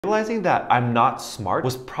realizing that I'm not smart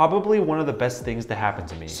was probably one of the best things to happen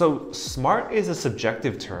to me. So smart is a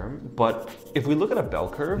subjective term, but if we look at a bell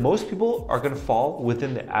curve, most people are gonna fall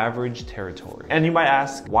within the average territory. And you might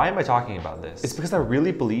ask, why am I talking about this? It's because I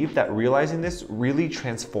really believe that realizing this really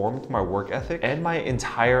transformed my work ethic and my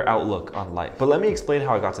entire outlook on life. But let me explain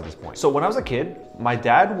how I got to this point. So when I was a kid, my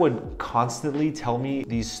dad would constantly tell me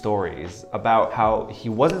these stories about how he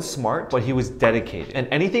wasn't smart, but he was dedicated. And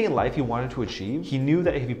anything in life he wanted to achieve, he knew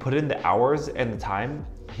that if he put in the hours and the time,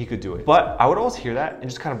 he could do it. But I would always hear that and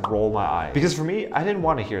just kind of roll my eye. Because for me, I didn't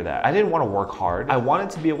want to hear that. I didn't want to work hard. I wanted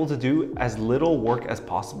to be able to do as little work as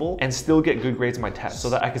possible and still get good grades in my tests so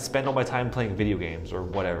that I could spend all my time playing video games or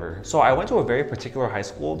whatever. So I went to a very particular high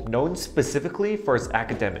school known specifically for its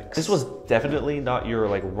academics. This was definitely not your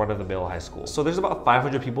like run-of-the-mill high school. So there's about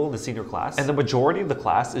 500 people in the senior class, and the majority of the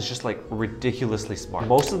class is just like ridiculously smart.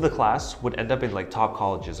 Most of the class would end up in like top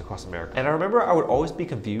colleges across America. And I remember I would always be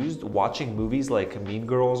confused watching movies like Mean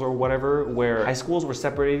Girls or whatever, where high schools were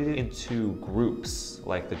separated into groups,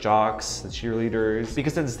 like the jocks, the cheerleaders,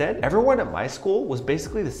 because instead, everyone at my school was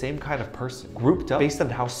basically the same kind of person, grouped up based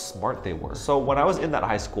on how smart they were. So when I was in that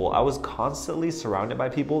high school, I was constantly surrounded by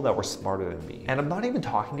people that were smarter than me. And I'm not even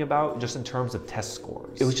talking about just in terms of test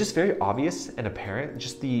scores. It was just very obvious and apparent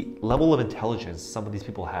just the level of intelligence some of these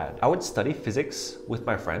people had. I would study physics with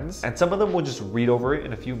my friends, and some of them would just read over it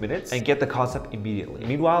in a few minutes and get the concept immediately.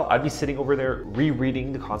 Meanwhile, I'd be sitting over there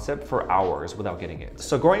rereading the concept for hours without getting it.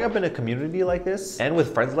 So growing up in a community like this and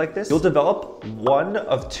with friends like this, you'll develop one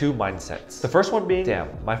of two mindsets. The first one being, damn,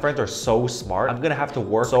 my friends are so smart, I'm gonna have to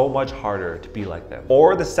work so much harder to be like them.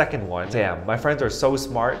 Or the second one, damn, my friends are so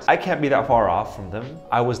smart, I can't be that far off from them.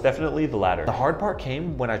 I was definitely the latter. The hard part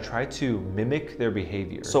came when I tried to mimic their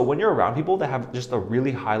behavior. So when you're around people that have just a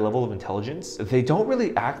really high level of intelligence, they don't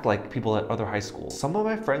really act like people at other high schools. Some of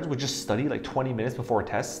my friends would just study like 20 minutes before a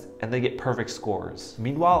test and they get perfect scores.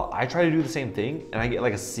 Meanwhile, I try to do the same thing and I get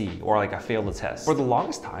like a C or like I failed the test. For the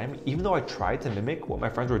longest time, even though I tried to mimic what my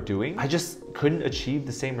friends were doing, I just couldn't achieve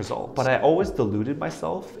the same result. But I always deluded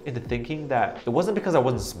myself into thinking that it wasn't because I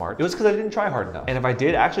wasn't smart, it was because I didn't try hard enough. And if I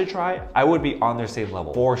did actually try, I would be on their same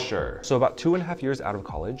level, for sure. So about 2.5 years out of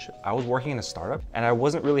college, I was working in a startup and I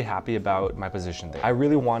wasn't really happy about my position there. I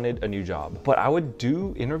really wanted a new job, but I would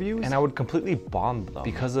do interviews and I would completely bomb them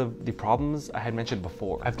because of the problems I had mentioned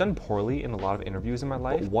before. I've done poorly in a lot of interviews in my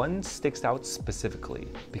life, but one sticks out specifically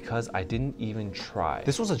because I didn't even try.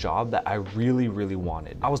 This was a job that I really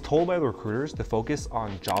wanted. I was told by the recruiters to focus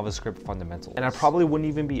on JavaScript fundamentals, and I probably wouldn't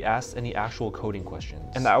even be asked any actual coding questions,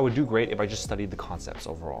 and that I would do great if I just studied the concepts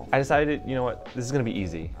overall. I decided, you know what, this is gonna be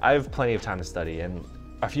easy. I have plenty of time to study, and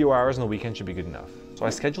a few hours on the weekend should be good enough. So I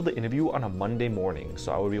scheduled the interview on a Monday morning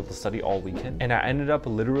so I would be able to study all weekend, and I ended up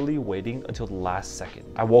literally waiting until the last second.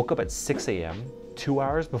 I woke up at 6 a.m. 2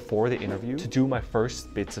 hours before the interview to do my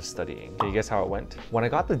first bits of studying. Can you guess how it went? When I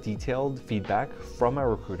got the detailed feedback from my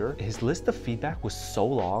recruiter, his list of feedback was so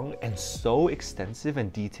long and so extensive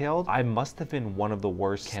and detailed, I must have been one of the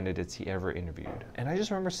worst candidates he ever interviewed. And I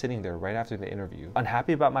just remember sitting there right after the interview,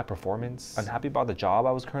 unhappy about my performance, unhappy about the job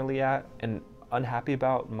I was currently at, and unhappy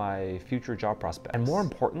about my future job prospects. And more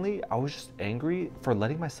importantly, I was just angry for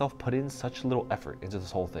letting myself put in such little effort into this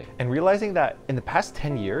whole thing. And realizing that in the past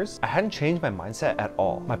 10 years, I hadn't changed my mindset at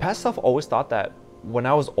all. My past self always thought that when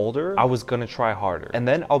I was older, I was gonna try harder. And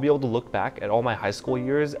then I'll be able to look back at all my high school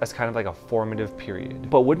years as kind of like a formative period.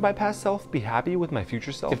 But would my past self be happy with my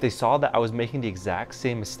future self if they saw that I was making the exact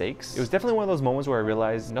same mistakes? It was definitely one of those moments where I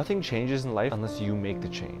realized nothing changes in life unless you make the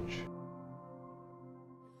change.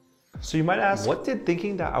 So you might ask, what did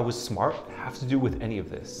thinking that I was smart have to do with any of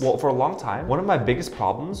this? Well, for a long time, one of my biggest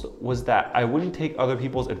problems was that I wouldn't take other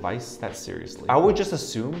people's advice that seriously. I would just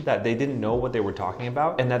assume that they didn't know what they were talking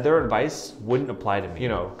about and that their advice wouldn't apply to me, you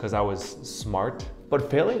know, because I was smart. But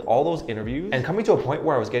failing all those interviews and coming to a point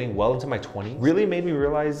where I was getting well into my 20s really made me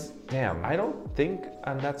realize, damn, I don't think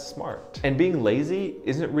I'm that smart. And being lazy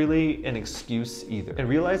isn't really an excuse either. And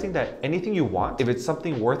realizing that anything you want, if it's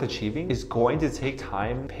something worth achieving, is going to take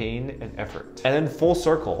time, pain, and effort. And then full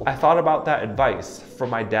circle, I thought about that advice from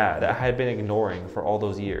my dad that I had been ignoring for all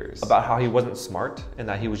those years about how he wasn't smart and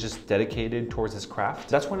that he was just dedicated towards his craft.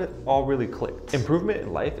 That's when it all really clicked. Improvement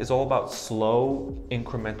in life is all about slow,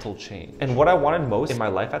 incremental change. And what I wanted most most in my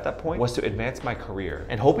life at that point was to advance my career.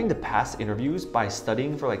 And hoping to pass interviews by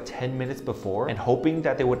studying for like 10 minutes before and hoping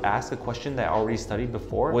that they would ask a question that I already studied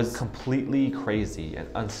before was completely crazy and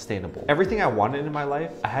unsustainable. Everything I wanted in my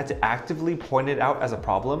life, I had to actively point it out as a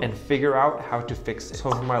problem and figure out how to fix it.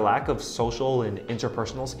 So for my lack of social and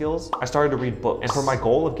interpersonal skills, I started to read books. And for my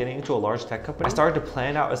goal of getting into a large tech company, I started to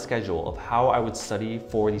plan out a schedule of how I would study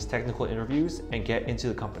for these technical interviews and get into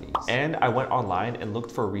the companies. And I went online and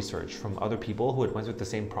looked for research from other people who had went through the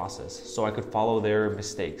same process so I could follow their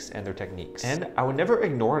mistakes and their techniques. And I would never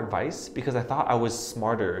ignore advice because I thought I was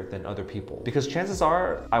smarter than other people, because chances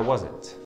are I wasn't.